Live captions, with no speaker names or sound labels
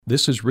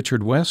This is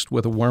Richard West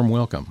with a warm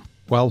welcome.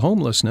 While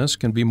homelessness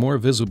can be more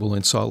visible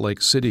in Salt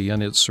Lake City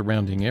and its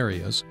surrounding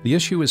areas, the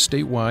issue is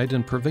statewide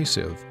and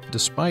pervasive.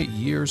 Despite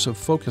years of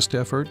focused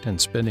effort and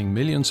spending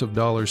millions of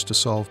dollars to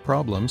solve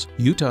problems,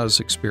 Utah's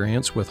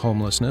experience with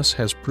homelessness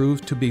has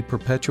proved to be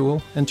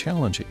perpetual and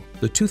challenging.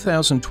 The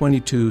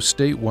 2022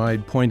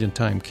 statewide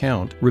point-in-time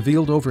count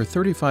revealed over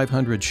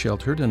 3,500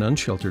 sheltered and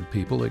unsheltered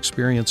people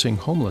experiencing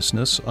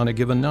homelessness on a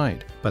given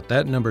night. But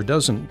that number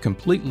doesn't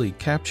completely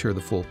capture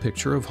the full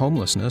picture of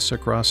homelessness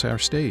across our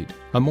state.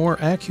 A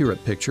more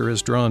accurate picture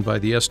is drawn by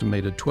the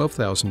estimated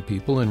 12,000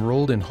 people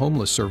enrolled in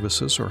homeless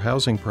services or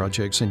housing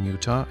projects in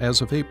Utah as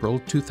of April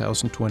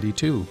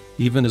 2022.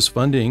 Even as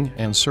funding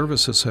and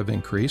services have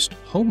increased,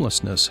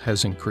 homelessness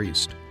has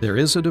increased. There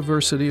is a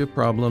diversity of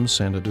problems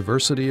and a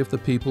diversity of the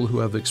people who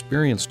have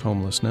experienced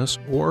homelessness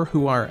or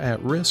who are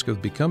at risk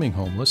of becoming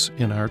homeless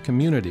in our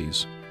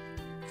communities.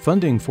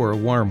 Funding for a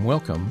warm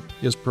welcome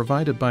is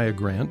provided by a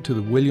grant to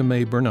the William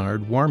A.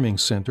 Bernard Warming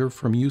Center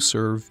from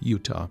UServe,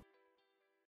 Utah.